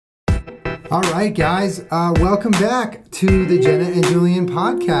All right, guys. Welcome back to the Jenna and Julien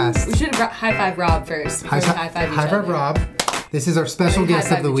Podcast. We should have high-five Rob first. High five Rob. This is our special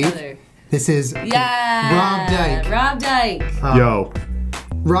guest of the week. This is Rob Dyke. Rob Dyke. Yo.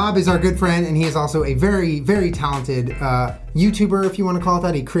 Rob is our good friend, and he is also a very, very talented YouTuber, if you want to call it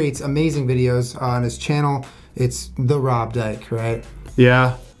that. He creates amazing videos on his channel. It's the Rob Dyke, right?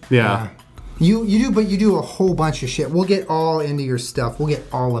 Yeah. You do a whole bunch of shit. We'll get all into your stuff. We'll get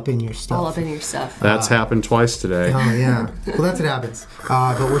all up in your stuff. All up in your stuff. That's happened twice today. Oh, yeah. Well, that's what happens.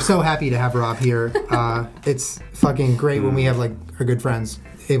 But we're so happy to have Rob here. It's fucking great when we have, like, our good friends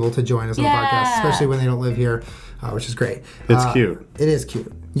able to join us on the podcast, especially when they don't live here, which is great. It's cute. It is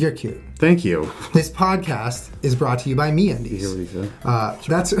cute. You're cute. Thank you. This podcast is brought to you by MeUndies. You hear what he said?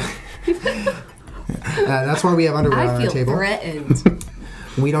 That's why we have underwear on our table. I feel threatened.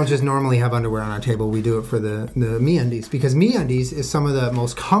 We don't just normally have underwear on our table. We do it for the MeUndies because MeUndies is some of the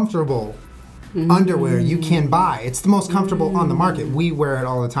most comfortable underwear you can buy. It's the most comfortable on the market. We wear it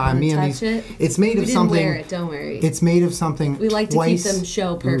all the time. MeUndies. It's made of something. Wear it. Don't worry. It's made of something. We like to keep them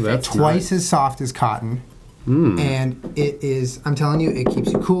show perfect. Twice as soft as cotton. And it is, I'm telling you, it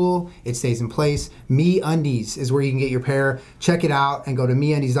keeps you cool. It stays in place. MeUndies is where you can get your pair. Check it out and go to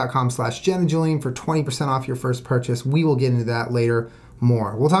MeUndies.com/Jenna Julien for 20% off your first purchase. We will get into that later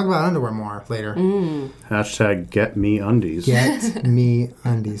more. We'll talk about underwear more later. Hashtag get me undies. Get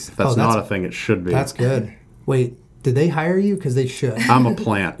MeUndies. That's not a thing it should be. That's good. Wait, did they hire you? Because they should. I'm a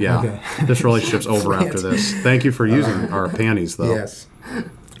plant, yeah. Okay. This relationship's over after this. Thank you for using our panties, though. Yes.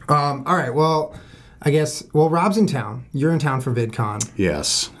 All right, well, I guess, Rob's in town. You're in town for VidCon.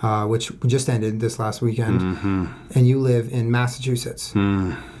 Yes. Which just ended this last weekend. And you live in Massachusetts.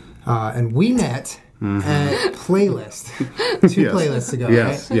 And we met at Playlist. Two playlists ago,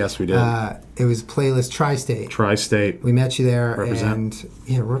 right? Yes, we did. It was Playlist Tri-State. Tri-State. We met you there. Represent.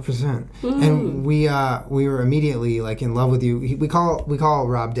 Represent. And we were immediately like in love with you. We call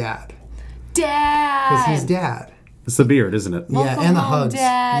Rob Dad. Dad! Because he's Dad. It's the beard, isn't it? Yeah, and the hugs.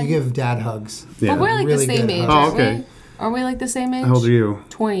 Dad. You give Dad hugs. Yeah. But we're like Really the same good age, hugs. Oh, okay. Are we like the same age? How old are you?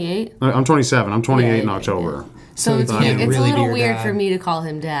 28. I'm 27. I'm 28 in October. So it's can't a really be little your weird dad. for me to call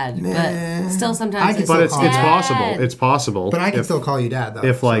him Dad, but still sometimes I can it's still But it's call him possible. It's possible. But I can if, still call you Dad, though.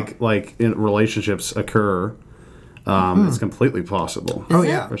 If like in relationships occur, it's completely possible. Oh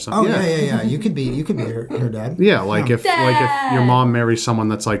yeah. Or something. Yeah. You could be her dad. Yeah, like if your mom marries someone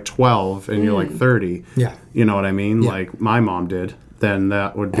that's like 12 and you're like 30. Yeah. You know what I mean? Yeah. Like my mom did. Then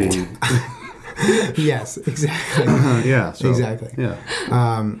that would be. Yes, exactly. Yeah. So, Exactly. Yeah.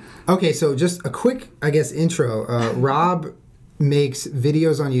 Okay, so just a quick, I guess, intro. Rob makes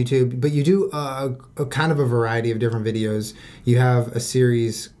videos on YouTube, but you do a kind of a variety of different videos. You have a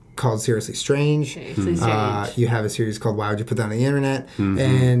series called Seriously Strange. You have a series called Why Would You Put That on the Internet?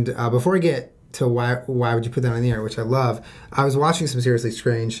 And before I get to why would you put that on the internet, which I love, I was watching some Seriously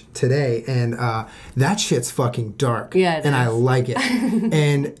Strange today, and that shit's fucking dark. Yeah, it and is. I like it.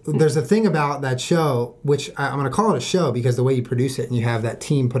 And there's a thing about that show, which I'm going to call it a show because the way you produce it and you have that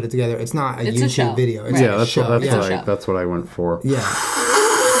team put it together, it's not a It's a YouTube show. video. It's Right. a show. That's what I went for. Yeah.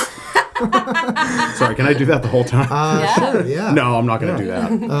 Sorry, can I do that the whole time? Sure, yeah. No, I'm not going to do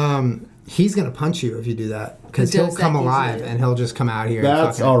that. He's going to punch you if you do that because he'll Those come that alive usually- and he'll just come out here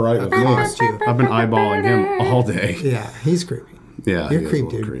That's and all right with me. accost you. I've been eyeballing him all day. Yeah, he's creepy. Yeah, You're he is creep, a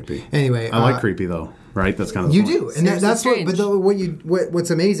little dude. creepy. Anyway, I like creepy though, right? That's kind of the you point. do, and that's what. Strange. But what's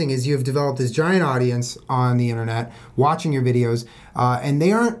amazing is you have developed this giant audience on the internet watching your videos, and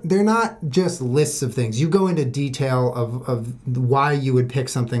they're not just lists of things. You go into detail of why you would pick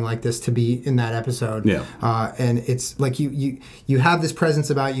something like this to be in that episode. Yeah. And it's like you have this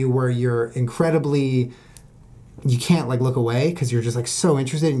presence about you where you're incredibly. You can't like look away because you're just like so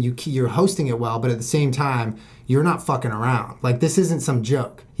interested, and you're hosting it well, but at the same time you're not fucking around. Like this isn't some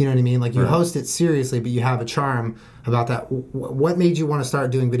joke. You know what I mean? Like you host it seriously, but you have a charm about that. What made you want to start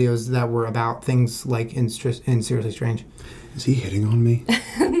doing videos that were about things like in Seriously Strange? Is he hitting on me?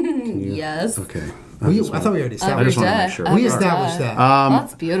 Yes. Okay. I thought we already established. I just want to make sure. We established that.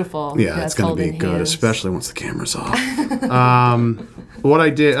 That's beautiful. Yeah, it's going to be good, especially once the camera's off. What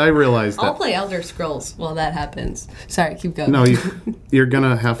I did, I realized that. I'll play Elder Scrolls while that happens. Sorry, keep going. No, you're going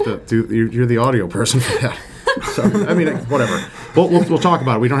to have to do. You're the audio person for that. So, I mean, whatever. We'll talk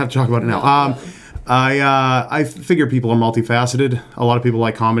about it. We don't have to talk about it now. I figure people are multifaceted. A lot of people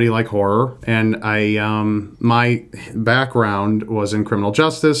like comedy, like horror, and my background was in criminal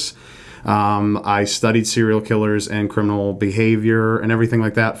justice. I studied serial killers and criminal behavior and everything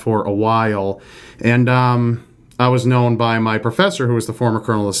like that for a while, and I was known by my professor, who was the former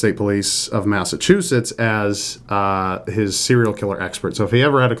colonel of the state police of Massachusetts, as his serial killer expert. So if he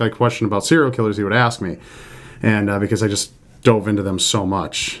ever had a question about serial killers, he would ask me, and because I just dove into them so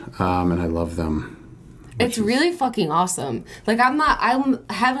much, and I love them. It's really fucking awesome. Like, I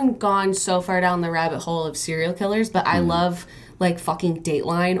haven't gone so far down the rabbit hole of serial killers, but I love, like, fucking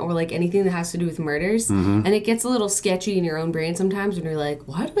Dateline or, like, anything that has to do with murders. And it gets a little sketchy in your own brain sometimes when you're like,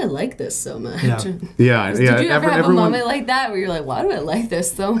 why do I like this so much? Yeah. Did you ever have a moment like that where you're like, why do I like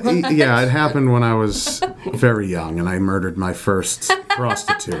this so much? Yeah, it happened when I was very young, and I murdered my first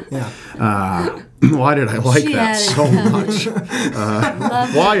prostitute. Why did I like that so much?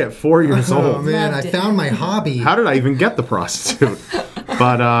 Why at 4 years old? Oh, man, I found my hobby. How did I even get the prostitute?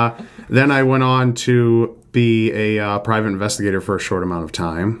 But then I went on to be a private investigator for a short amount of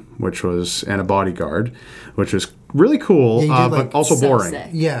time, and a bodyguard, which was really cool, but also so boring. sick.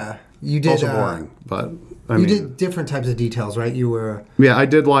 Yeah, you did. Also boring, but I you mean, did different types of details, right? You were. Yeah, I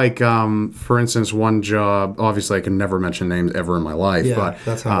did like, for instance, one job. Obviously, I can never mention names ever in my life, Yeah, but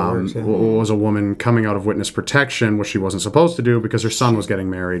that's how it works. Yeah. was a woman coming out of witness protection, which she wasn't supposed to do because her son was getting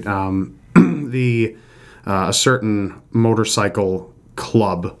married. A certain motorcycle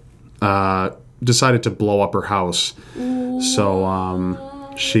club decided to blow up her house,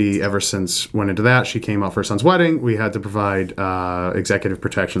 so she, ever since went into that, she came out for her son's wedding. We had to provide executive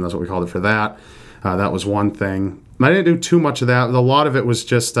protection. That's what we called it for that. That was one thing. I didn't do too much of that. A lot of it was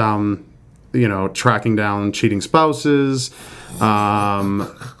just, tracking down cheating spouses,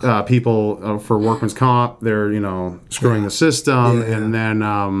 people for workman's comp. They're, screwing the system. And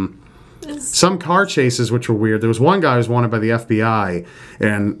then some car chases, which were weird. There was one guy who was wanted by the FBI,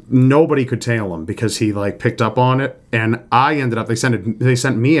 and nobody could tail him because he, picked up on it. And I ended up, they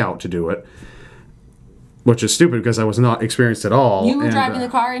sent me out to do it, which is stupid because I was not experienced at all. You were driving the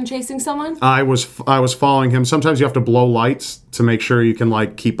car and chasing someone? I was following him. Sometimes you have to blow lights to make sure you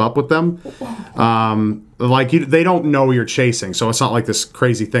can keep up with them. They don't know you're chasing, so it's not like this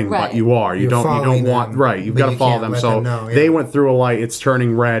crazy thing, but you are. You don't want right. You've got to follow them. So they went through a light. It's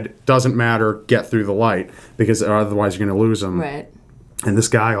turning red. Doesn't matter. Get through the light because otherwise you're going to lose them. Right. And this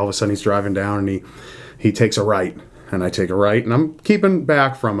guy, all of a sudden, he's driving down and he takes a right, and I take a right, and I'm keeping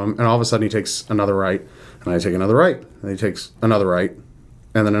back from him, and all of a sudden he takes another right. And I take another right, and he takes another right,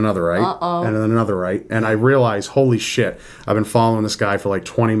 and then another right, and then another right. And I realize, holy shit, I've been following this guy for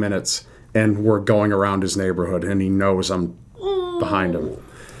 20 minutes, and we're going around his neighborhood, and he knows I'm behind him.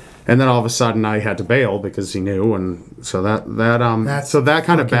 And then all of a sudden, I had to bail because he knew, and so that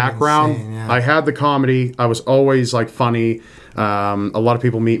kind of background. Insane, yeah. I had the comedy. I was always funny. A lot of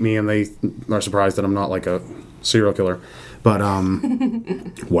people meet me, and they are surprised that I'm not a serial killer. But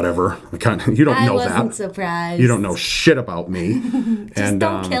whatever. You don't know that. I wasn't surprised. You don't know shit about me. Just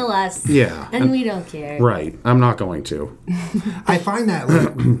don't kill us. Yeah. And we don't care. Right. I'm not going to. I find that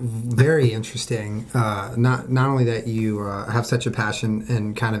very interesting. Not only that you have such a passion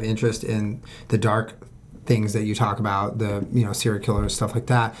and kind of interest in the dark things that you talk about, the serial killers, stuff like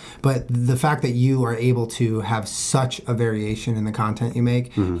that, but the fact that you are able to have such a variation in the content you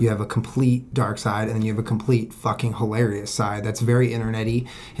make. You have a complete dark side, and then you have a complete fucking hilarious side that's very internety,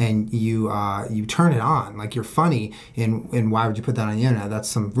 and you turn it on. You're funny, and why would you put that on the internet? That's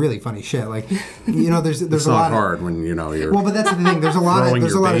some really funny shit. There's it's a lot not hard when you're well, but that's the thing. There's a lot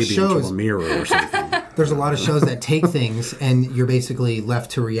of shows. Into a mirror or something. There's a lot of shows that take things and you're basically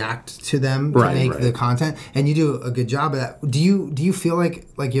left to react to them to make the content, and you do a good job of that. Do you feel like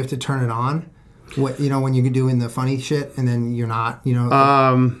you have to turn it on? When you're doing the funny shit and then you're not,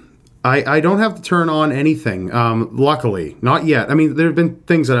 I don't have to turn on anything. Luckily, not yet. I mean, there have been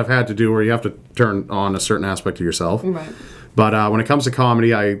things that I've had to do where you have to turn on a certain aspect of yourself. Right. But when it comes to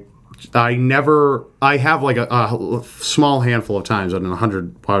comedy, I have a small handful of times, and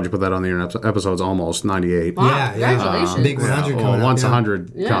 100, why would you put that on the internet, episodes almost 98. Wow, yeah. Congratulations. Big 100 coming up. Once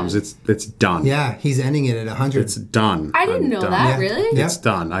 100 comes, it's done. Yeah, he's ending it at 100. It's done. I didn't know that, really? Yeah. It's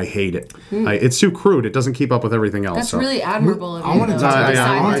done. I hate it. It's too crude. It doesn't keep up with everything else. That's really admirable of you. I want to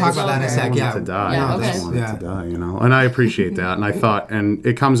talk about that in a sec. I Yeah. want it to die. Yeah, I okay. just want it to die, and I appreciate that. And I thought, and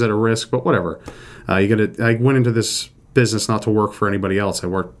it comes at a risk, but whatever. I went into this business not to work for anybody else. I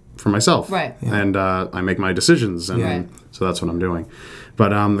work for myself, right? And I make my decisions, and so that's what I'm doing. But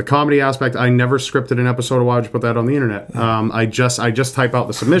the comedy aspect, I never scripted an episode of Why Would You Put That on the Internet. I just type out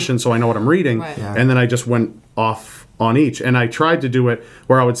the submission so I know what I'm reading, and then I just went off on each. And I tried to do it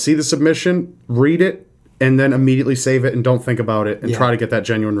where I would see the submission, read it, and then immediately save it and don't think about it, and try to get that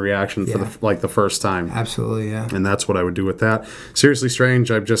genuine reaction for the first time. Absolutely, yeah. And that's what I would do with that. Seriously Strange,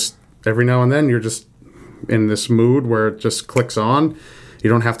 I've just, every now and then you're just in this mood where it just clicks on. You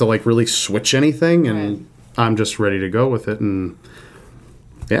don't have to really switch anything, and I'm just ready to go with it, and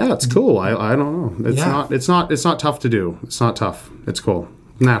yeah, it's cool. I don't know. It's not tough to do. It's not tough. It's cool.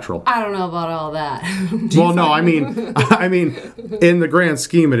 Natural. I don't know about all that. Well, no, I mean, in the grand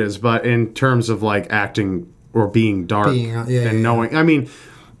scheme it is, but in terms of like acting or being dark and knowing, I mean,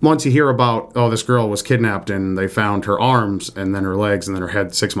 once you hear about, oh, this girl was kidnapped and they found her arms and then her legs and then her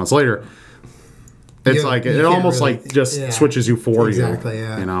head 6 months later, it's like it almost really, like just switches euphoria. Exactly.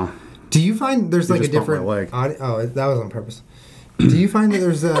 Yeah. You know. Do you find there's like a different? Oh, that was on purpose. Do you find that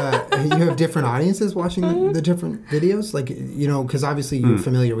there's you have different audiences watching the different videos? Like, you know, because obviously you're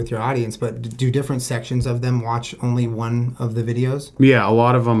familiar with your audience, but do different sections of them watch only one of the videos? Yeah, a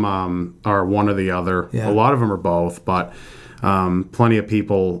lot of them are one or the other. Yeah. A lot of them are both, but plenty of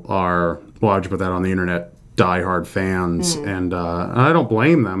people are, well, how'd you put that on the internet, diehard fans, and I don't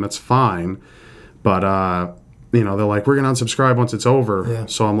blame them. It's fine. But, you know, they're like, we're going to unsubscribe once it's over. Yeah.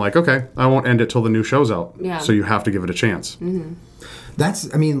 So I'm like, okay, I won't end it till the new show's out. Yeah. So you have to give it a chance. Mm-hmm.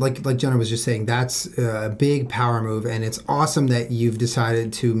 That's, I mean, like Jenna was just saying, that's a big power move, and it's awesome that you've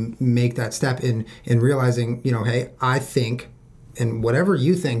decided to make that step in realizing, you know, hey, I think, and whatever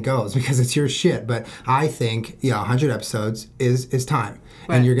you think goes, because it's your shit, but I think, 100 episodes is time.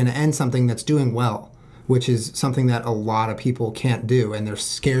 Right. And you're going to end something that's doing well, which is something that a lot of people can't do, and they're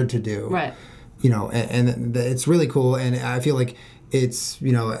scared to do. Right. You know, and it's really cool, and I feel like it's,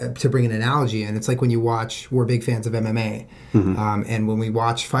 you know, to bring an analogy in, it's like when you watch, we're big fans of MMA, and when we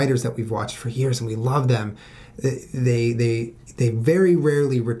watch fighters that we've watched for years and we love them, they very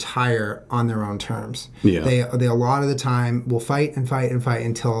rarely retire on their own terms. Yeah. They a lot of the time will fight and fight and fight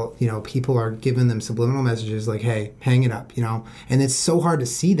until, you know, people are giving them subliminal messages like, hey, hang it up, you know. And it's so hard to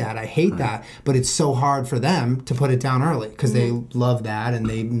see that. I hate that, but it's so hard for them to put it down early because they love that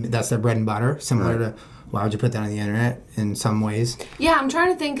and that's their bread and butter, similar to why would you put that on the internet in some ways? Yeah, I'm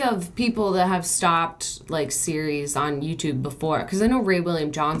trying to think of people that have stopped like series on YouTube before, because I know Ray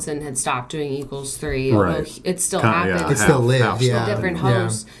William Johnson had stopped doing Equals 3, although it still happened. Yeah, it still lived, different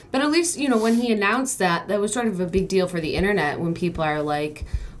hosts. Yeah. But at least, you know, when he announced that was sort of a big deal for the internet when people are like,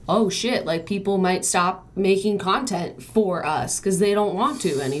 oh shit, like people might stop making content for us because they don't want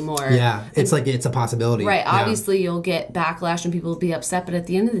to anymore. Yeah, it's like it's a possibility. Right, obviously you'll get backlash and people will be upset, but at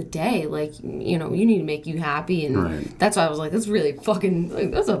the end of the day, like, you know, you need to make you happy, and that's why I was like, that's really fucking,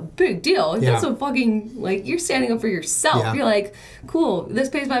 like, that's a big deal. That's a fucking, like, you're standing up for yourself. Yeah. You're like, cool, this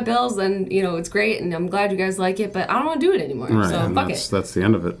pays my bills, and, you know, it's great, and I'm glad you guys like it, but I don't want to do it anymore, so fuck it. That's the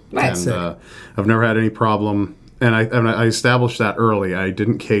end of it. Right. And I've never had any problem. And I established that early. I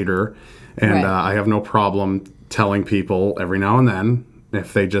didn't cater, and I have no problem telling people every now and then,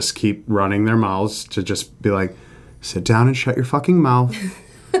 if they just keep running their mouths, to just be like, sit down and shut your fucking mouth,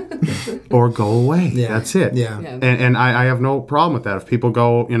 or go away. Yeah. That's it. Yeah. And I have no problem with that. If people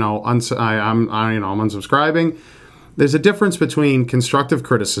go, you know, I'm unsubscribing. There's a difference between constructive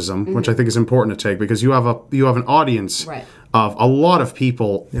criticism, which I think is important to take, because you have an audience of a lot of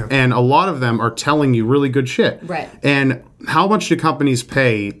people, and a lot of them are telling you really good shit. Right. And how much do companies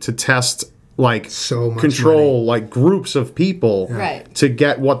pay to test, like, so much control, like, groups of people to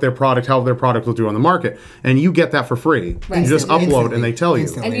get how their product will do on the market? And you get that for free. Right. You just upload and they tell you.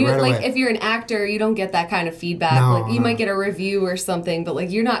 And you like, if you're an actor, you don't get that kind of feedback. No, like, you might get a review or something, but,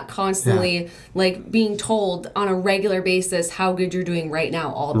 like, you're not constantly like being told on a regular basis how good you're doing right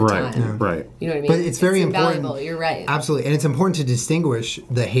now all the time. Yeah. Right. You know what I mean? But it's very important. You're right. Absolutely. And it's important to distinguish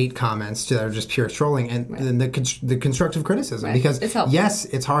the hate comments that are just pure trolling and the constructive criticism. Because yes,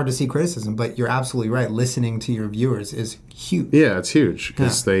 it's hard to see criticism, but you're absolutely right. Listening to your viewers is huge. Yeah, it's huge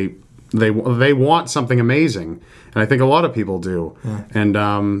because they want something amazing, and I think a lot of people do. Yeah. And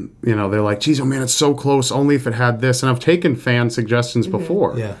you know, they're like, "Geez, oh man, it's so close. Only if it had this." And I've taken fan suggestions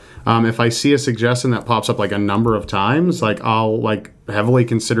before. Yeah. If I see a suggestion that pops up like a number of times, like I'll like heavily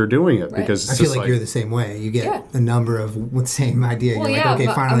consider doing it because it's I feel like you're the same way. You get a number of the same idea. Well, you're like, okay,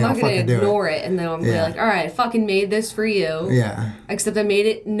 finally, I'll fucking do it. I'm not gonna ignore it, and then I'm gonna be like, all right, I fucking made this for you. Yeah. Except I made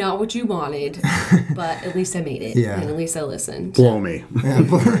it not what you wanted, but at least I made it. Yeah. And at least I listened. Blow me.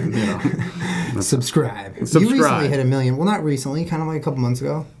 Subscribe. You recently hit 1 million. Well, not recently, kind of like a couple months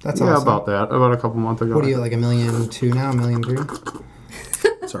ago. That's awesome. Yeah, about that. About a couple months ago. What are you, like 1.2 million now? 1.3 million?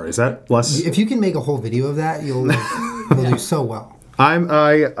 Sorry, is that less? If you can make a whole video of that, you'll do so well. I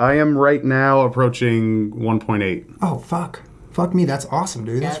am right now approaching 1.8. Oh fuck me, that's awesome,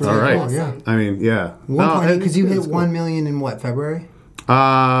 dude. That's really all right. Cool. Yeah. I mean, yeah. 1.8 because you hit 1 million in what, February?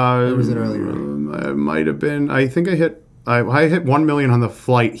 Or was it earlier? It might have been. I think I hit 1 million on the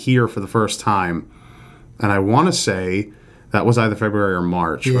flight here for the first time, and I want to say That was either February or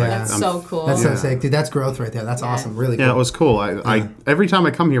March. Yeah. Right? That's so cool. That's so sick, dude. That's growth right there. That's awesome. Really cool. Yeah, it was cool. I every time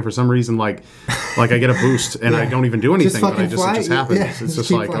I come here for some reason, like I get a boost and I don't even do anything, but it just happens. Yeah, it's just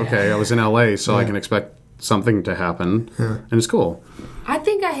keep like, flying. okay, I was in LA, so I can expect something to happen, and it's cool. I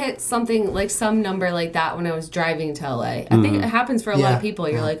think I hit something like some number like that when I was driving to LA. I think it happens for a lot of people.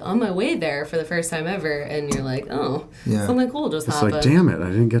 You're like on my way there for the first time ever, and you're like, oh, something cool just happened. It's like, damn it,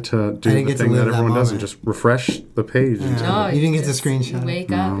 I didn't get to do the thing that everyone does and just refresh the page. No, you didn't get to screenshot.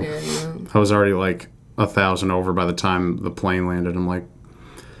 Wake up and I was already like 1,000 over by the time the plane landed. I'm like,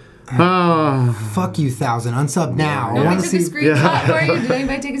 oh. Fuck you, 1,000. Unsub now. I want Nobody to took a see. screenshot for you? Did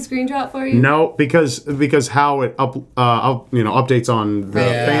anybody take a screenshot for you? No, because how it updates on the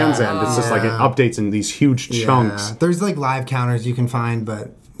fans end. It's just like it updates in these huge chunks. There's like live counters you can find,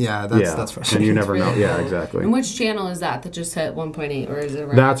 but that's frustrating. And you never know. Really Yeah, cool. exactly. And which channel is that just hit 1.8, or is it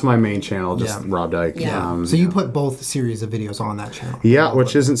around? That's my main channel, just Rob Dyke. Yeah. So you put both series of videos on that channel. Yeah,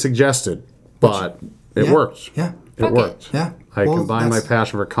 which isn't suggested, but it worked. Yeah. It worked. Yeah. I Well, combined my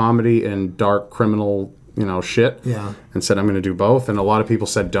passion for comedy and dark criminal, shit. Yeah. And said I'm going to do both. And a lot of people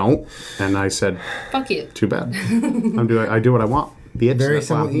said don't, and I said, Fuck you. too bad. I do what I want. Bitch. Very That's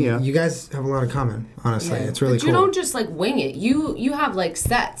why I'm similar. here. You guys have a lot in common, honestly. Yeah. It's really But cool. you don't just like wing it. You have like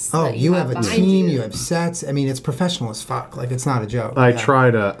sets. Oh, that you have a behind team, you have sets. I mean, it's professional as fuck. Like, it's not a joke. I try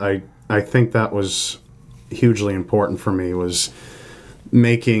to. I think that was hugely important for me, was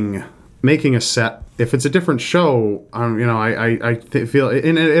making a set. If it's a different show, I feel,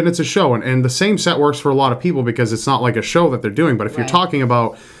 and it's a show, and the same set works for a lot of people because it's not like a show that they're doing. But if you're talking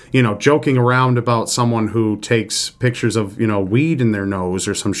about, joking around about someone who takes pictures of, weed in their nose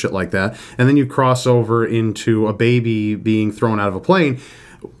or some shit like that, and then you cross over into a baby being thrown out of a plane,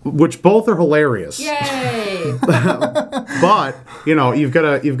 which both are hilarious. Yay! But you've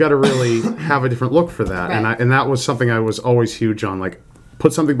got to really have a different look for that, and that was something I was always huge on, like.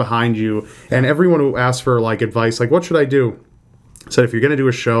 Put something behind you, and everyone who asked for like advice, like what should I do, said if you're gonna do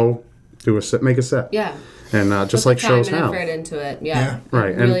a show, make a set. Yeah. And just like shows have. have. Effort into it. Yeah. Right.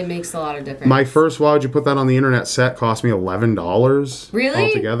 It really makes a lot of difference. My first Why Would You Put That on the Internet set cost me $11. Really?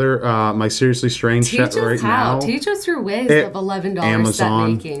 Altogether. My Seriously Strange set right now. Teach us your ways of $11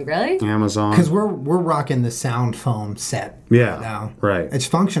 Amazon, set making. Really? Amazon. Because we're rocking the sound foam set. Yeah. Right now. Right. It's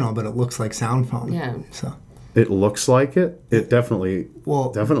functional, but it looks like sound foam. Yeah. So. It looks like it. It definitely.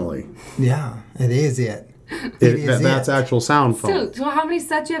 Definitely. Yeah, it is it. That's actual sound foam. So how many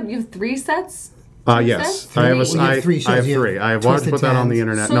sets you have? You have 3 sets? Yes, Three? I have. Well, you have 3 shows. I have You 3. have I have wanted to Twisted put that on the Tens.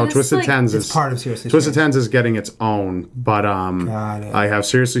 internet. So No, this, Twisted like- Tens It's is part of Seriously Twisted Strange. Tens is getting its own, but Got it. I have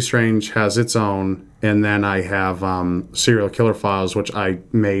Seriously Strange has its own, and then I have Serial Killer Files, which I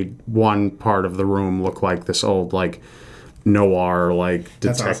made one part of the room look like this old like noir like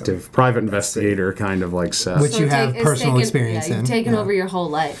detective private investigator kind of like set. Which you have personal experience in. You've taken over your whole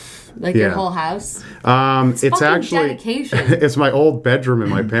life. Like your whole house. It's fucking actually dedication. it's my old bedroom in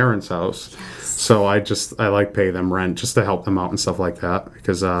my parents' house. So I like pay them rent just to help them out and stuff like that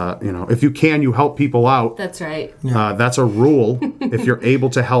because if you help people out. That's right. That's a rule. If you're able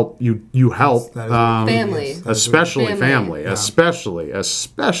to help, you help. Family. Especially family. Yeah. Especially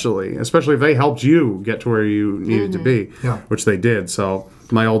if they helped you get to where you needed to be, which they did. So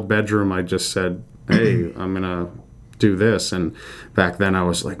my old bedroom, I just said, hey, I'm gonna do this, and back then I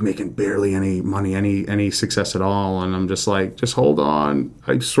was like making barely any money, any success at all, and I'm just like, just hold on,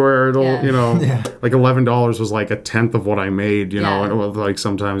 I swear it'll like $11 was like a tenth of what I made, and it was like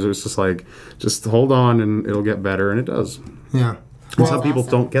sometimes it was just like, just hold on and it'll get better, and it does. Yeah. And some people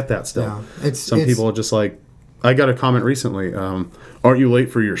don't get that still. Some people are just like, I got a comment recently, aren't you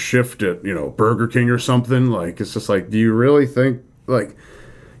late for your shift at Burger King or something? Like, it's just like, do you really think like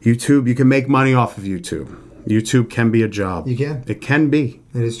YouTube, you can make money off of YouTube? YouTube can be a job. You can. It can be.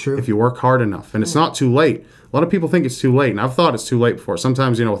 It is true. If you work hard enough. And it's not too late. A lot of people think it's too late. And I've thought it's too late before.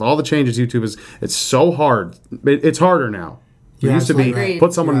 Sometimes, with all the changes YouTube is, it's so hard. It's harder now. It used to be, right.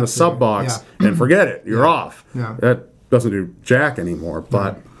 put someone in the sub box and forget it. You're off. Yeah. That doesn't do jack anymore.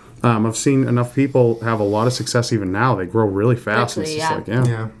 But I've seen enough people have a lot of success even now. They grow really fast. Quickly, and it's just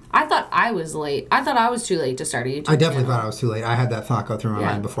Yeah. I thought I was late. I thought I was too late to start a YouTube I definitely channel. thought I was too late. I had that thought go through my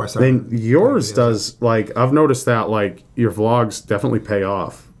mind before I started. And yours does, like, I've noticed that, like, your vlogs definitely pay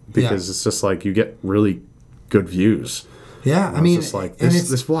off because it's just like you get really good views. Yeah, I mean, it's just like,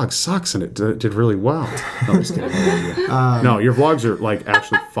 this vlog sucks and it did really well. No, I'm just kidding. No, your vlogs are, like,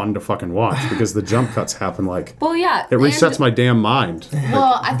 actually fun to fucking watch because the jump cuts happen, like, Well, yeah. it resets my damn mind.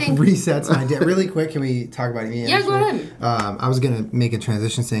 Well, I think. resets my day. Really quick, can we talk about me? Yeah, go ahead. I was going to make a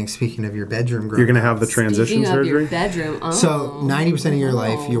transition saying, speaking of your bedroom growing You're going to up. have the transition Speaking of surgery? your bedroom. Oh. So 90% of your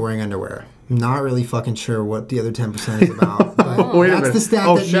life, you're wearing underwear. Not really fucking sure what the other 10% is about. But Wait a that's minute. the stat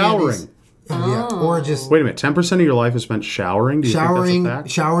Oh, that showering. Yeah, or just Wait a minute. 10% of your life is spent showering? Do you think that's a fact?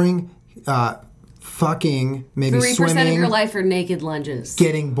 showering, fucking, maybe 3% swimming. of your life are naked lunges.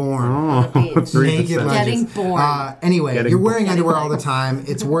 Getting born. On the beach. Naked lunges. Getting born. Anyway, Getting you're wearing born. underwear all the time.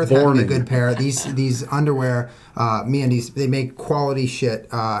 It's worth having a good pair. These underwear, MeUndies, they make quality shit,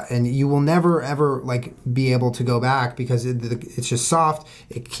 and you will never ever like be able to go back because it's just soft.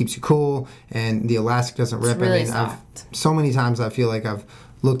 It keeps you cool, and the elastic doesn't rip. It's really I mean, soft. so many times I feel like I've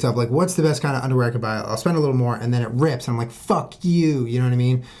looked up like what's the best kind of underwear I could buy. I'll spend a little more, and then it rips. And I'm like, fuck you. You know what I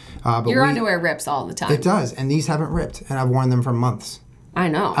mean? But Your underwear rips all the time. It does, and these haven't ripped, and I've worn them for months. I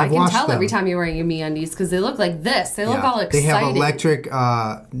know. I can washed tell every them. time you're wearing your MeUndies because they look like this. They look all exciting. They have electric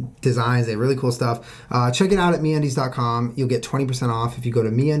designs. They have really cool stuff. Check it out at MeUndies.com. You'll get 20% off if you go to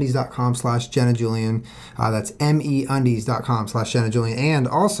MeUndies.com/Jenna Julien. That's MEUndies.com/Jenna Julien. And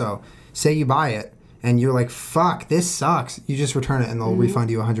also, say you buy it and you're like, fuck, this sucks. You just return it and they'll refund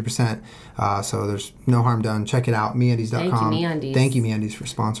you 100%. So there's no harm done. Check it out, MeUndies.com. Thank you, MeUndies. Thank you, MeUndies, for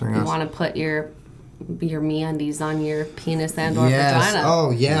sponsoring You us. want to put your MeUndies on your penis and or vagina.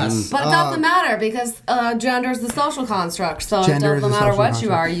 Oh, yes. But it doesn't matter because gender is the social construct. So it Gender is doesn't a matter social what construct.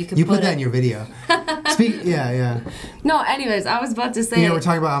 you are. You can put that in your video. Yeah. No, anyways, I was about to say. Yeah, we're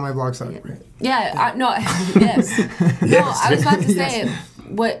talking about how my blog sucks. Right? Yeah, no, yes. No, I was about to say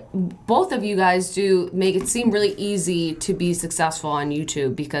what both of you guys do make it seem really easy to be successful on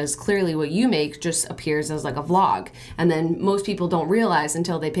YouTube because clearly what you make just appears as like a vlog. And then most people don't realize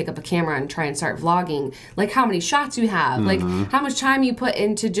until they pick up a camera and try and start vlogging, like how many shots you have, like how much time you put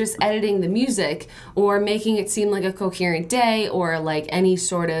into just editing the music or making it seem like a coherent day or like any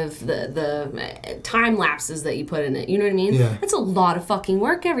sort of the time lapses that you put in it. You know what I mean? Yeah. It's a lot of fucking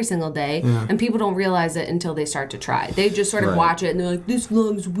work every single day. Yeah. And people don't realize it until they start to try. They just sort of watch it and they're like, this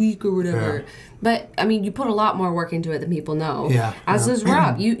vlog's weak or whatever. Yeah. But, I mean, you put a lot more work into it than people know. Yeah. As does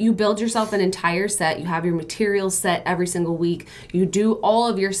Rob. You build yourself an entire set. You have your materials set every single week. You do all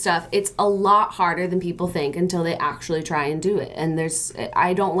of your stuff. It's a lot harder than people think until they actually try and do it. And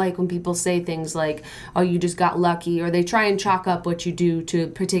I don't like when people say things like, oh, you just got lucky, or they try and chalk up what you do to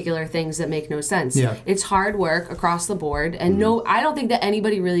particular things that make no sense. Yeah. It's hard work across the board. And I don't think that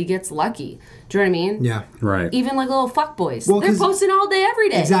anybody really gets lucky. Do you know what I mean? Yeah. Right. Even like little fuckboys. Well, they're posting all day, every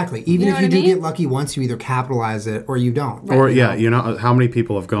day. Exactly. Even if know you what do I mean? get lucky once, you either capitalize it or you don't. Or, you know, how many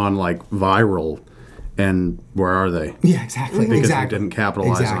people have gone, like, viral, and where are they? Yeah, exactly. Because exactly. they didn't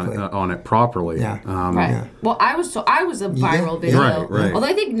capitalize on it properly. Yeah. Right. Yeah. Well, I was a viral video. Right. Although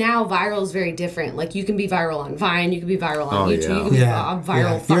I think now viral is very different. Like you can be viral on Vine, you can be viral on YouTube, yeah. you can be Yeah. viral.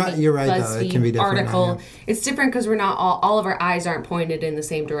 Yeah. Fucking You're right, though. BuzzFeed It can be different now, article. yeah. It's different because we're not all of our eyes aren't pointed in the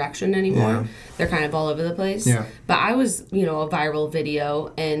same direction anymore. Yeah. They're kind of all over the place. Yeah. But I was, a viral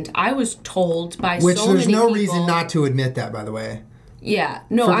video, and I was told by Which so there's many no people, reason not to admit that, by the way. Yeah.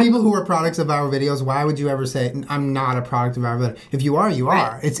 No. For people who are products of viral videos, why would you ever say, I'm not a product of viral video? If you are, you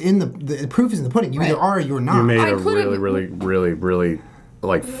are. It's in the proof is in the pudding. You either are or you're not. You made I a could've- really,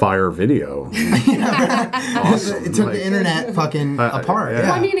 like, fire video. Awesome. It took Like, the internet fucking apart. yeah. Yeah.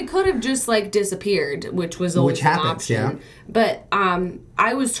 Well, I mean, it could have just like disappeared, which was always Which an happens, option. yeah. But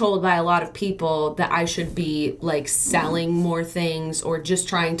I was told by a lot of people that I should be like selling more things or just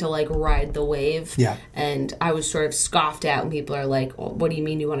trying to like ride the wave. Yeah. And I was sort of scoffed at, and people are like, well, "What do you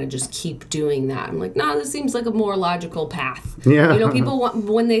mean you want to just keep doing that?" I'm like, "No, this seems like a more logical path." Yeah. People want,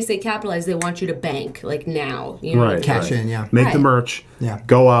 when they say capitalize, they want you to bank like now. Right. Cash in, yeah. Make the Right. merch. Yeah.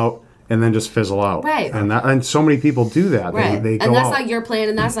 Go out. And then just fizzle out. Right. And so many people do that. Right. They go and that's out. not your plan,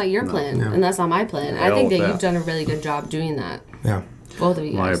 and that's not your plan, and that's not my plan. I Hell think that with you've that. done a really good job doing that. Yeah. Both of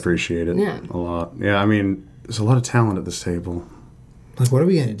you I guys. appreciate it Yeah. a lot. Yeah, I mean, there's a lot of talent at this table. Like, what are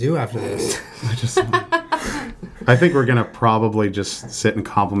we going to do after this? I think we're gonna probably just sit and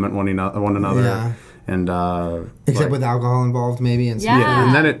compliment one another. Yeah. And Except like, with alcohol involved, maybe. And Yeah. yeah,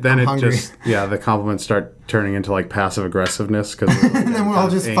 and then it hungry. just the compliments start turning into like passive aggressiveness because And then we'll all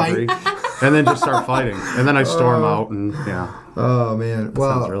just angry. And then just start fighting, and then I storm out, and Oh, man.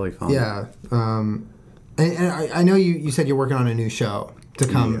 Well, sounds really fun. Yeah. And I know you said you're working on a new show to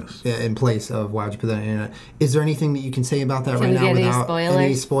come in place of Why'd You Put That on the Internet. Is there anything that you can say about that Can right we now get any without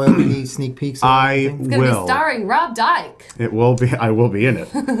spoilers? any sneak peeks? Or I anything? It's gonna will. be starring Rob Dyke. It will be. I will be in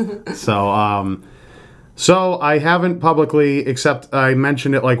it. So I haven't publicly, except I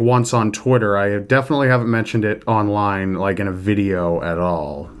mentioned it like once on Twitter. I definitely haven't mentioned it online, like in a video at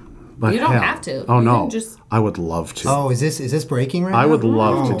all. But You don't hell, have to. Oh You no, can just- I would love to. Oh, is this breaking right now? I would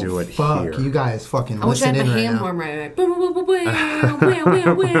love to Oh, do it fuck, here. you guys fucking I wish I listen had in my right ham now. horn right.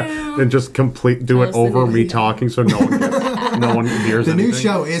 Like, And just do it That was the over me music. talking so no one gets it. no one hears The anything. new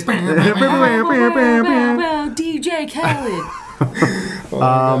show is DJ Khaled. Oh my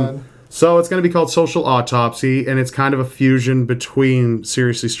God. So it's going to be called Social Autopsy, and it's kind of a fusion between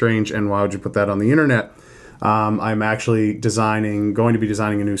Seriously Strange and Why Would You Put That on the Internet? I'm actually going to be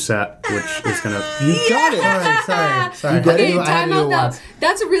designing a new set, which is going to... You got it. Sorry. Okay, time out though.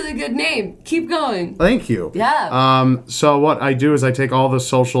 That's a really good name. Keep going. Thank you. Yeah. So what I do is I take all the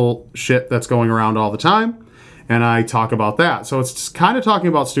social shit that's going around all the time, and I talk about that. So it's kind of talking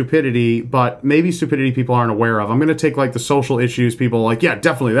about stupidity, but maybe stupidity people aren't aware of. I'm going to take like the social issues people are like, yeah,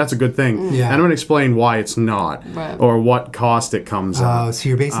 definitely, that's a good thing. Yeah. And I'm going to explain why it's not, or what cost it comes at. Oh, so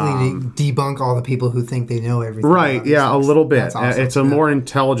you're basically debunk all the people who think they know everything. Right, yeah, a little bit. That's awesome. It's a more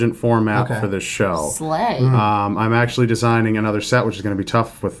intelligent format for this show. Slay. I'm actually designing another set, which is going to be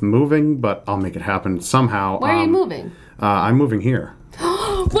tough with moving, but I'll make it happen somehow. Where are you moving? I'm moving here.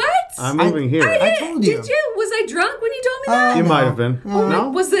 What? I'm moving here. I told you. Did you? Was I drunk when you told me that? You might have been. No?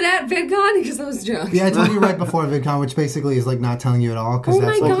 Was it at VidCon? Because I was drunk. Yeah, I told you right before VidCon, which basically is like not telling you at all. Because Oh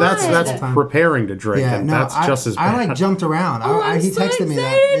that's my like, God. That's preparing to drink, yeah, and no, that's just as bad. I like jumped around. I'm He so texted me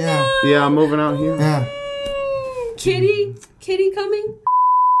that. excited Yeah. now. Yeah, I'm moving out here. Yeah. Kitty coming?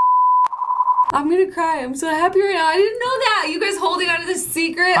 I'm gonna cry. I'm so happy right now. I didn't know that. You guys holding on to this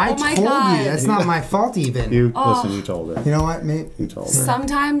secret? I Oh my told God. you. That's not my fault even. Listen, you told her. You know what, mate? You told her.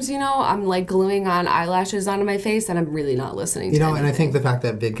 Sometimes, I'm like gluing on eyelashes onto my face and I'm really not listening to And I anything. think the fact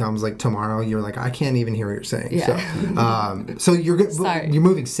that VidCom's like tomorrow, you're like, I can't even hear what you're saying. Yeah. So you're good. Sorry. You're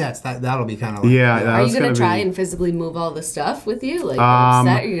moving sets. That'll be kind of like. Yeah, Are you going gonna to try be... and physically move all the stuff with you? Like the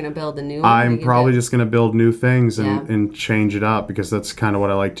set? You're gonna build a new one? I'm probably just going to build new things Yeah. and change it up because that's kind of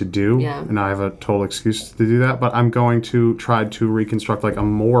what I like to do. Yeah. And I have a total excuse to do that. But I'm going to try to reconstruct like a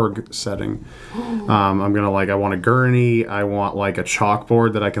morgue setting. I'm going to I want a gurney. I want like a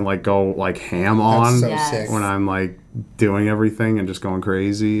chalkboard that I can like go like ham on so Yes. sick. when I'm like doing everything and just going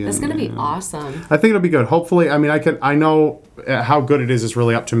crazy. That's and, gonna be awesome. I think it'll be good. Hopefully, I mean, I know how good it is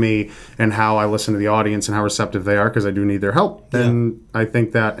really up to me and how I listen to the audience and how receptive they are because I do need their help. Yeah. And I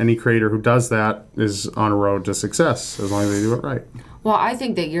think that any creator who does that is on a road to success as long as they do it right. Well, I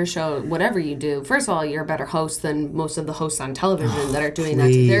think that your show, whatever you do, first of all, you're a better host than most of the hosts on television that are doing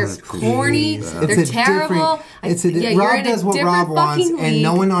that. They're corny. They're terrible. Rob does what Rob wants, and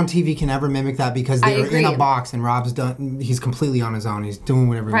no league. one on TV can ever mimic that because they're in a agree. box, and Rob's done. He's completely on his own. He's doing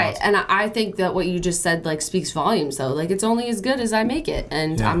whatever he Right, wants. and I think that what you just said speaks volumes. Though, it's only as good as I make it,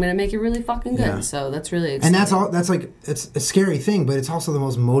 and I'm gonna make it really fucking good. Yeah. So that's really exciting. And that's all. That's it's a scary thing, but it's also the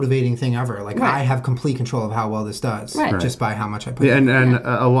most motivating thing ever. I have complete control of how well this does, just by how much I put. Yeah, in. and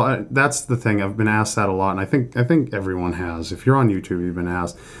a lot. That's the thing. I've been asked that a lot, and I think everyone has. If you're on YouTube, you've been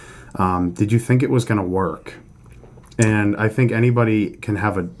asked, did you think it was going to work? And I think anybody can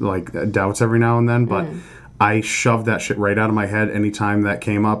have doubts every now and then, but I shoved that shit right out of my head anytime that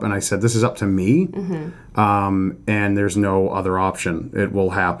came up, and I said, this is up to me, and there's no other option. It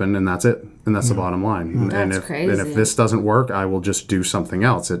will happen, and that's it. And that's the bottom line. That's crazy. And if this doesn't work, I will just do something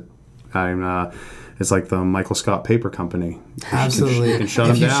else. It's like the Michael Scott Paper Company. Absolutely. You can shut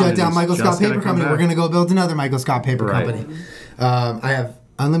if them you down, shut and down it's Michael just Scott gonna Paper come Company, back. we're going to go build another Michael Scott Paper Right. Company. I have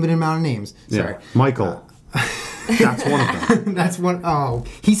unlimited amount of names. Sorry. Yeah. Michael. That's one of them. That's one. Oh,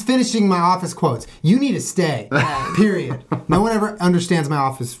 he's finishing my office quotes. You need to stay. Period. No one ever understands my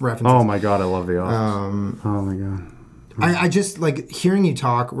office references. Oh my God, I love The Office. Oh my God. I just hearing you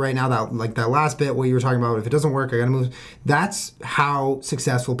talk right now. That last bit what you were talking about. If it doesn't work, I gotta move. That's how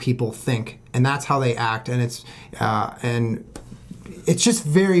successful people think, and that's how they act. And it's just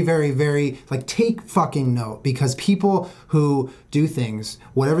very, very, very take fucking note, because people who do things,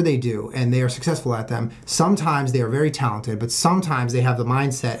 whatever they do, and they are successful at them, sometimes they are very talented, but sometimes they have the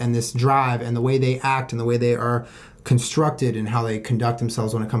mindset and this drive and the way they act and the way they are constructed and how they conduct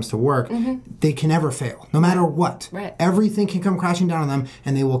themselves when it comes to work, they can never fail, no matter what. Right. Everything can come crashing down on them,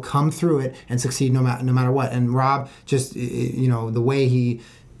 and they will come through it and succeed no matter what. And Rob, just the way he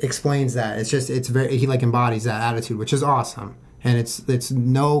explains that, it's very, he embodies that attitude, which is awesome. And it's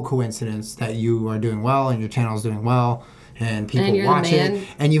no coincidence that you are doing well and your channel is doing well. And people you're watch the man. it,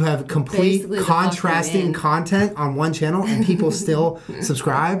 and you have complete Basically the fucking contrasting man. content on one channel, and people still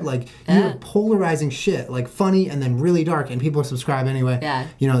subscribe. You have polarizing shit, funny and then really dark, and people subscribe anyway. Yeah.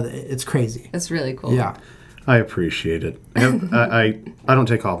 It's crazy. That's really cool. Yeah. I appreciate it. I don't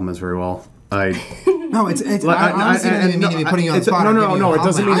take compliments very well. No, it's I honestly don't even mean to be putting you on the spot. No, it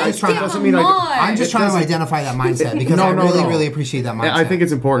doesn't mean I'm just trying to identify that mindset because I really appreciate that mindset. I think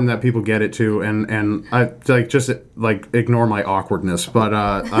it's important that people get it too, and I just ignore my awkwardness, but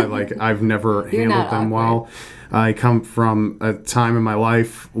I've never handled them well. I come from a time in my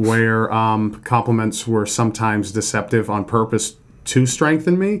life where compliments were sometimes deceptive on purpose to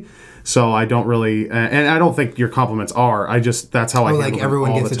strengthen me. So I don't really, and I don't think your compliments are. That's how I handle them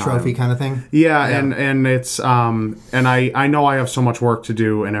everyone all gets the a time. trophy kind of thing. Yeah, and it's and I know I have so much work to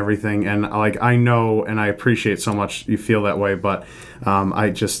do and everything, and I know and I appreciate so much you feel that way, but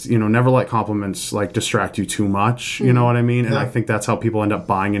I just never let compliments distract you too much. You know what I mean? And I think that's how people end up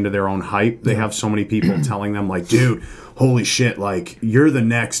buying into their own hype. They have so many people telling them dude, holy shit, you're the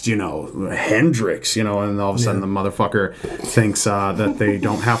next, Hendrix, and all of a sudden the motherfucker thinks that they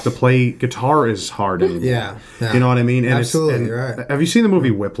don't have to play guitar as hard anymore. Yeah. You know what I mean? And absolutely, you're right. Have you seen the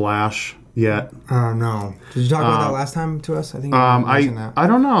movie Whiplash yet? No. Did you talk about that last time to us? I think you mentioned that. I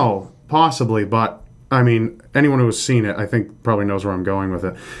don't know, possibly, but I mean, anyone who has seen it, I think, probably knows where I'm going with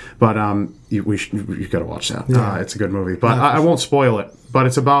it. But you've got to watch that. Yeah. It's a good movie. But I won't spoil it. But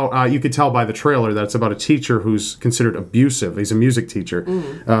it's about, you could tell by the trailer that it's about a teacher who's considered abusive. He's a music teacher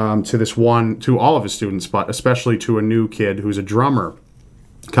to all of his students, but especially to a new kid who's a drummer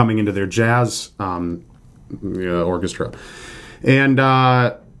coming into their jazz orchestra. And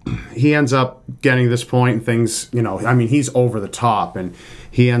he ends up getting to this point and things, he's over the top. And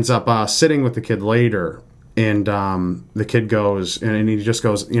he ends up sitting with the kid later. And the kid goes, and he just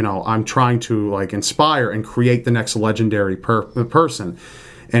goes, I'm trying to inspire and create the next legendary person.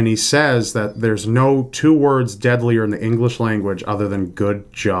 And he says that there's no two words deadlier in the English language other than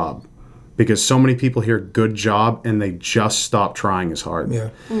good job. Because so many people hear good job and they just stop trying as hard. Yeah.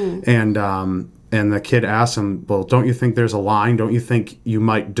 And the kid asks him, well, don't you think there's a line? Don't you think you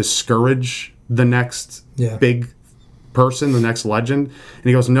might discourage the next big person, the next legend? And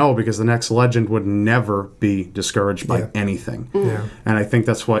he goes, no, because the next legend would never be discouraged by anything. Yeah. And I think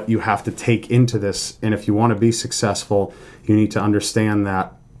that's what you have to take into this. And if you want to be successful, you need to understand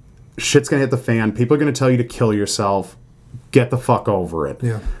that shit's going to hit the fan. People are going to tell you to kill yourself. Get the fuck over it.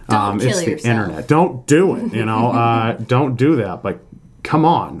 Yeah. It's the internet. Don't do it, don't do that. But come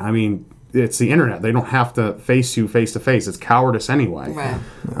on. I mean, it's the internet. They don't have to face you face to face. It's cowardice anyway. Right.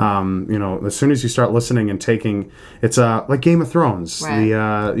 As soon as you start listening and taking, it's like Game of Thrones. Right.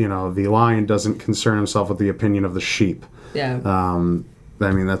 The lion doesn't concern himself with the opinion of the sheep. Yeah.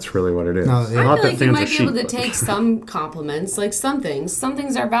 That's really what it is. I feel like you might be able to take some compliments, some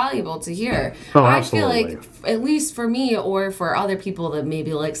things are valuable to hear. Oh, absolutely. I feel like, at least for me or for other people that maybe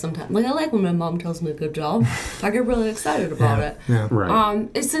sometimes, I like when my mom tells me a good job. I get really excited about it. Yeah. Right.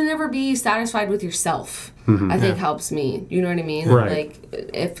 It's to never be satisfied with yourself. I think helps me. You know what I mean? Right.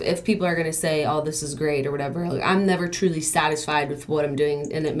 If people are going to say, oh, this is great or whatever, I'm never truly satisfied with what I'm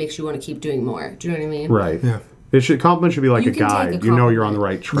doing, and it makes you want to keep doing more. Do you know what I mean? Right. Yeah. Compliment should be like a guide. You're on the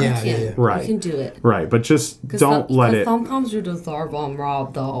right track. Yeah. Right. You can do it. Right, but just don't let it. Sometimes you deserve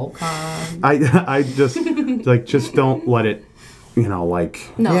Rob though. I just don't let it. No,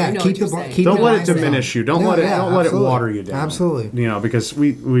 I know don't let it diminish you. Don't let it water you down. Absolutely. Because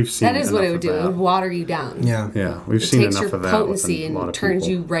we've seen that is what it would do. It would water you down. Yeah. Yeah, we've seen enough of that. It takes your potency and turns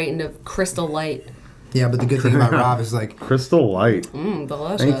you right into crystal light. Yeah, but the good thing about Rob is Crystal Light.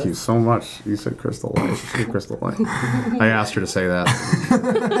 Delicious. Thank you so much. You said Crystal Light. Crystal Light. I asked her to say that.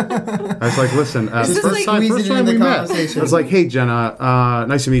 I was like, listen, first time we met, I was like, hey, Jenna,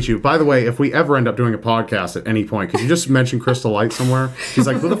 nice to meet you. By the way, if we ever end up doing a podcast at any point, could you just mention Crystal Light somewhere? She's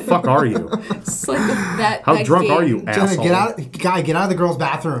like, who the fuck are you? It's like that. How drunk are you, asshole? Jenna, get out of the girl's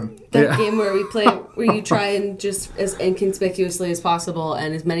bathroom. That game where we play, where you try and just as inconspicuously as possible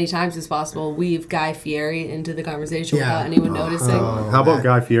and as many times as possible weave Guy Fieri into the conversation without anyone noticing. How about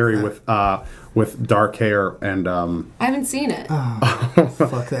Guy Fieri with dark hair and I haven't seen it.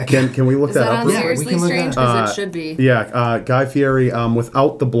 Fuck that. Can we look is that up? up? Seriously Strange? Because it should be. Yeah, Guy Fieri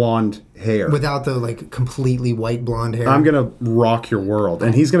without the blonde hair. Without the completely white blonde hair. I'm gonna rock your world,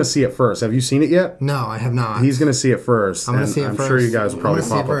 and he's gonna see it first. Have you seen it yet? No, I have not. He's gonna see it first. I'm gonna see it I'm first. sure you guys will probably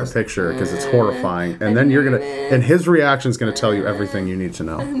pop up a picture because it's horrifying, and then you're gonna, and his reaction is gonna tell you everything you need to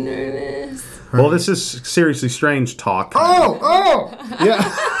know. I'm nervous. Well, this is seriously strange talk. Oh, yeah.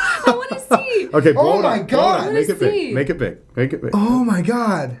 I want to see. Okay, blow it up. My God. Make it big. Make it big. Make it big. Oh my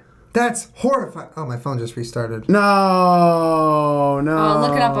God. That's horrifying. Oh, my phone just restarted. No. I'll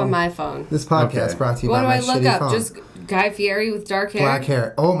look it up on my phone. This podcast brought to you by my shitty phone. What do I look up? Just Guy Fieri with dark hair? Black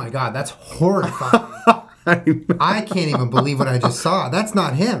hair. Oh my God, that's horrifying. I can't even believe what I just saw. That's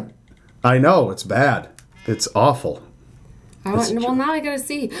not him. I know, it's bad. It's awful. Well, now I gotta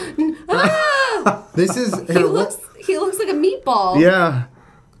see. Ah! This is He looks like a meatball. Yeah.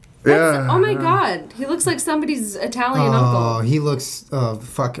 Yeah. Oh my god. He looks like somebody's Italian uncle. Oh, he looks. Oh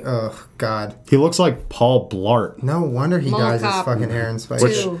God. He looks like Paul Blart. No wonder he dyes his Cop. fucking hair in spikes.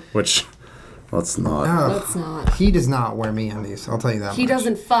 Which, let's not. Let's not. He does not wear MeUndies. I'll tell you that. He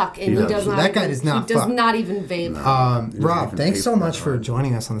doesn't fuck, and he does not. That guy does not He does fuck. not even vape. Rob, thanks so much for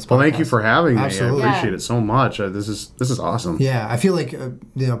joining us on this podcast. Well, thank you for having me. Absolutely. I appreciate it so much. This is awesome. Yeah, I feel like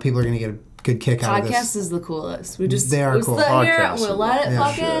people are gonna get a good kick out of this. Podcast is the coolest. We just They are cool. sit here, Podcasts we'll are let it Yeah,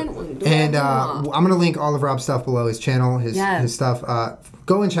 fucking. We can do And whatever we want. I'm gonna link all of Rob's stuff below, his channel, his stuff.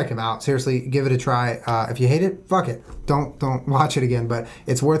 Go and check him out. Seriously, give it a try. If you hate it, fuck it. Don't watch it again. But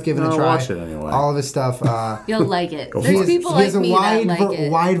it's worth giving a try. Watch it anyway. All of his stuff. You'll like it. He There's has, people he has like a me that like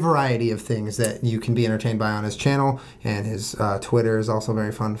it. wide variety of things that you can be entertained by on his channel, and his Twitter is also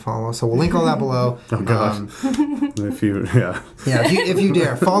very fun to follow. So we'll link all that below. Oh god. If You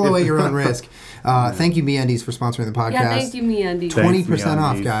dare follow at your own risk. Thank you, MeUndies, for sponsoring the podcast. Yeah, thank you, MeUndies. 20%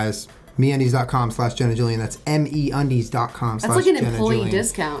 off, guys. MeUndies.com/Jenna Julien. That's MEUndies.com/Jenna That's like an employee Julien.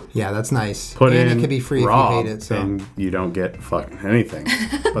 discount. Yeah, that's nice. Put and in it could be free Rob, if you hate it. So. and you don't get fucking anything.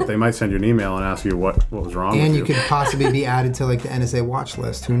 But they might send you an email and ask you what was wrong with And you. you could possibly be added to like the NSA watch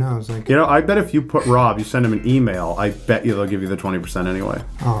list. Who knows? Like, You know, I bet if you put Rob, you send him an email, I bet you they'll give you the 20% anyway.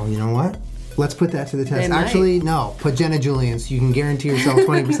 oh, you know what? Let's put that to the test. They might. Actually, no. Put Jenna Julien so you can guarantee yourself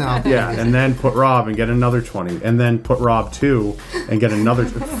 20% off. Yeah, and then put Rob and get another 20, and then put Rob 2 and get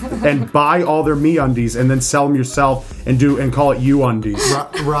another, and buy all their MeUndies and then sell them yourself and call it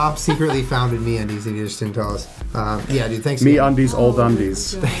YouUndies. Rob secretly founded MeUndies if you just didn't tell us. Yeah, dude, thanks again. MeUndies, old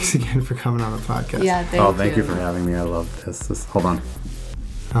undies. Thanks again for coming on the podcast. Yeah, Thank you for having me. I love this. Hold on.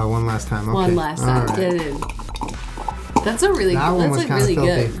 One last time. Okay. One last time. All right. Get it. That's a really That one was like kind of really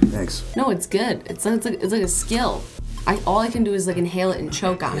filthy. good. Thanks. No, it's good. It's like a skill. All I can do is like inhale it and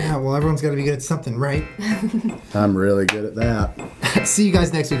choke on Yeah, it. well, everyone's got to be good at something, right? I'm really good at that. See you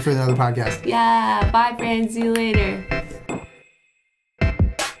guys next week for another podcast. Yeah. Bye, friends. See you later.